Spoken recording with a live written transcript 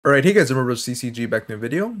Alright, hey guys, remember CCG back in the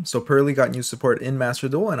video. So Purrely got new support in Master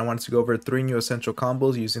Duel, and I wanted to go over 3 new essential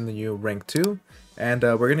combos using the new rank 2. And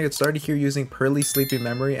we're going to get started here using Purrely Sleepy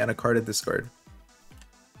Memory and a card to discard.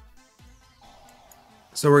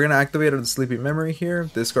 So we're going to activate the Sleepy Memory here,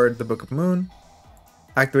 discard the Book of Moon,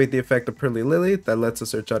 activate the effect of Purrely Lily that lets us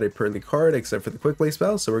search out a Purrely card except for the Quick Play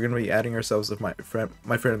spell, so we're going to be adding ourselves with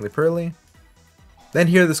my friendly Purrely. Then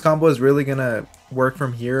here, this combo is really gonna work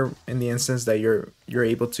from here in the instance that you're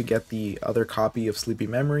able to get the other copy of Sleepy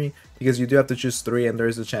Memory, because you do have to choose 3 and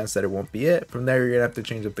there's a chance that it won't be it. From there, you're gonna have to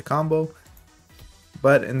change up the combo.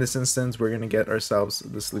 But in this instance, we're gonna get ourselves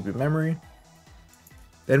the Sleepy Memory.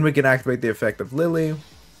 Then we can activate the effect of Lily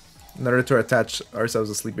in order to attach ourselves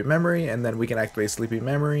a Sleepy Memory, and then we can activate Sleepy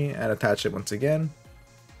Memory and attach it once again.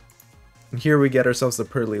 And here we get ourselves the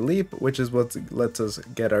Purrely Leap, which is what lets us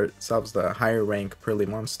get ourselves the higher rank Purrely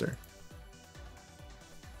monster.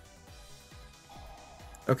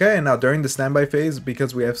 Okay, and now during the standby phase,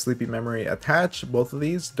 because we have Sleepy Memory attached, both of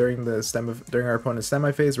these, during our opponent's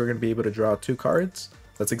standby phase, we're going to be able to draw 2 cards.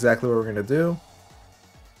 That's exactly what we're going to do.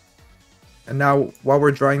 And now, while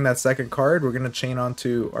we're drawing that second card, we're going to chain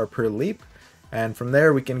onto our Purrely Leap. And from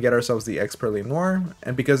there, we can get ourselves the Purrely Noir.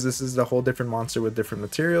 And because this is a whole different monster with different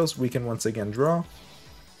materials, we can once again draw.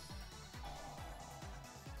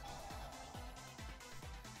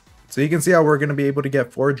 So you can see how we're going to be able to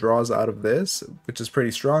get 4 draws out of this, which is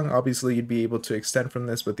pretty strong. Obviously, you'd be able to extend from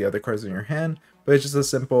this with the other cards in your hand, but it's just a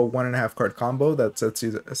simple 1.5 card combo that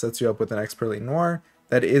sets you up with an Purrely Noir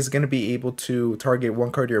that is going to be able to target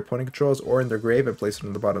 1 card your opponent controls or in their grave and place it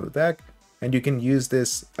on the bottom of the deck. And you can use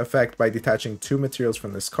this effect by detaching 2 materials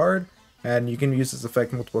from this card, and you can use this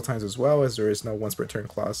effect multiple times as well, as there is no once per turn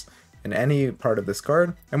clause in any part of this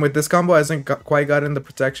card. And with this combo, it hasn't quite gotten the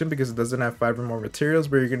protection because it doesn't have 5 or more materials,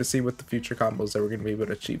 but you're going to see with the future combos that we're going to be able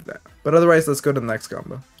to achieve that. But otherwise, let's go to the next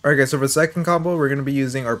combo. Alright guys, so for the second combo, we're going to be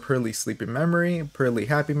using our Purrely Sleepy Memory, Purrely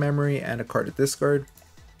Happy Memory, and a card to discard.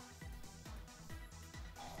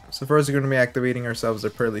 So first we're going to be activating ourselves a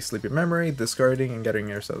Purrely Sleepy Memory, discarding and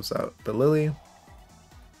getting ourselves out the Lily.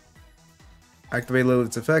 Activate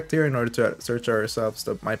Lily's effect here in order to search ourselves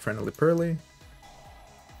the My Friendly Purrely.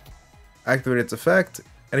 Activate its effect,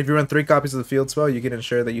 and if you run 3 copies of the field spell, you can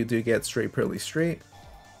ensure that you do get straight Purrely Street.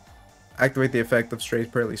 Activate the effect of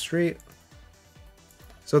straight Purrely Street.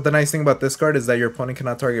 So the nice thing about this card is that your opponent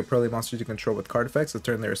cannot target Purrely monsters you control with card effects that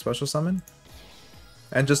turn their special summon.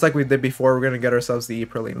 And just like we did before, we're going to get ourselves the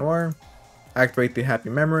Purrely Noir, activate the Happy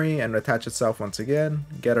Memory and attach itself once again,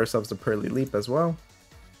 get ourselves the Purrely Leap as well.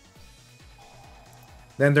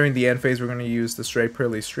 Then during the end phase, we're going to use the straight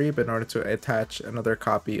Purrely Street in order to attach another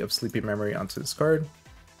copy of Sleepy Memory onto this card.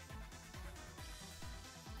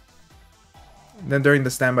 Then during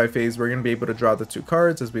the standby phase, we're going to be able to draw the 2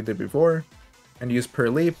 cards as we did before, and use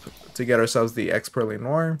Purrely Leap to get ourselves the Purrely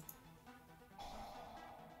Noir.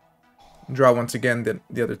 Draw once again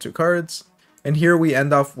the other 2 cards, and here we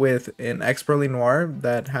end off with an Purrely Noir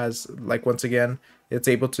that has, like, once again, it's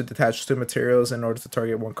able to detach 2 materials in order to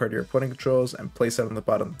target 1 card your opponent controls and place it on the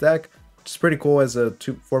bottom of the deck, which is pretty cool as a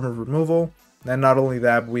form of removal. And not only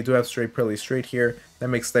that, but we do have straight Purrely Street here that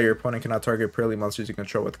makes that your opponent cannot target Purrely monsters you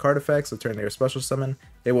control with card effects that turn their special summon.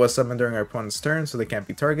 It was summoned during our opponent's turn, so they can't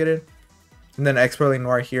be targeted. And then Purrely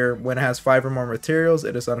Noir here, when it has 5 or more materials,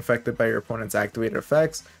 it is unaffected by your opponent's activated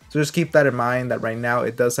effects. So just keep that in mind that right now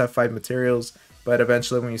it does have 5 materials, but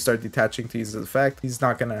eventually when you start detaching to use his effect, he's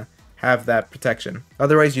not going to have that protection.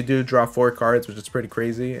 Otherwise, you do draw 4 cards, which is pretty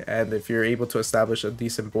crazy, and if you're able to establish a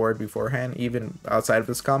decent board beforehand, even outside of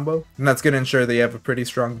this combo, then that's going to ensure that you have a pretty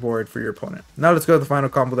strong board for your opponent. Now let's go to the final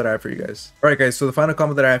combo that I have for you guys. Alright guys, so the final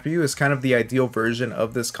combo that I have for you is kind of the ideal version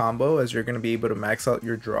of this combo, as you're going to be able to max out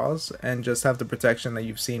your draws and just have the protection that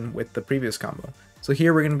you've seen with the previous combo. So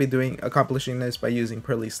here we're going to be accomplishing this by using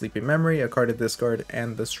Purrely Sleepy Memory, a card to discard,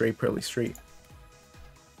 and the straight Purrely Street.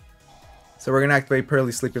 So we're going to activate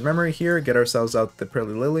Purrely Sleepy Memory here, get ourselves out the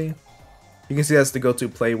Purrely Lily. You can see that's the go-to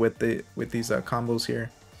play with these combos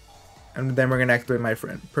here. And then we're going to activate My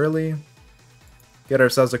Friend Purrely, get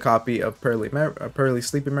ourselves a copy of Purrely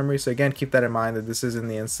Sleepy Memory. So again, keep that in mind that this is in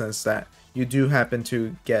the instance that you do happen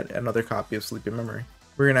to get another copy of Sleepy Memory.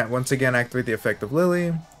 We're going to once again activate the effect of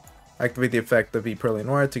Lily, activate the effect of the Purrely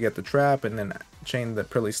Noir to get the trap, and then chain the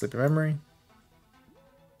Purrely Sleepy Memory.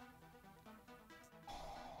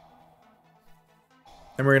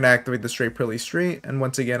 Then we're going to activate the straight Purrely Street and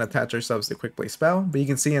once again attach ourselves to Quick Play spell. But you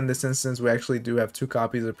can see in this instance we actually do have 2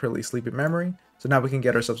 copies of Purrely Sleepy Memory, so now we can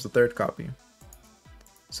get ourselves the 3rd copy.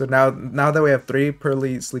 So now that we have 3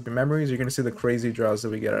 Purrely Sleepy Memories, you're going to see the crazy draws that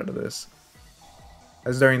we get out of this.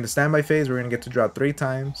 As during the standby phase, we're going to get to draw 3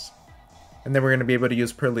 times. And then we're going to be able to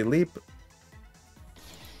use Purrely Leap,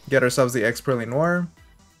 get ourselves the Purrely Noir.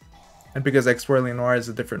 And because Purrely Noir is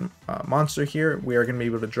a different monster here, we are going to be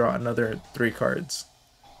able to draw another 3 cards.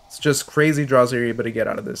 It's just crazy draws that you're able to get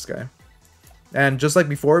out of this guy. And just like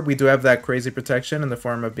before, we do have that crazy protection in the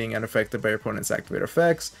form of being unaffected by your opponent's activated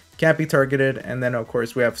effects, can't be targeted, and then of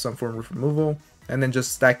course we have some form of removal. And then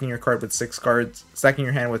just stacking your card with 6 cards, stacking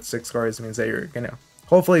your hand with 6 cards means that you're going to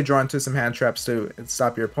hopefully draw into some hand traps to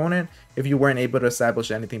stop your opponent if you weren't able to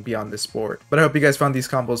establish anything beyond this board. But I hope you guys found these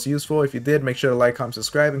combos useful. If you did, make sure to like, comment,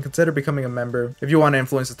 subscribe, and consider becoming a member if you want to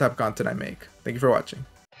influence the type of content I make. Thank you for watching.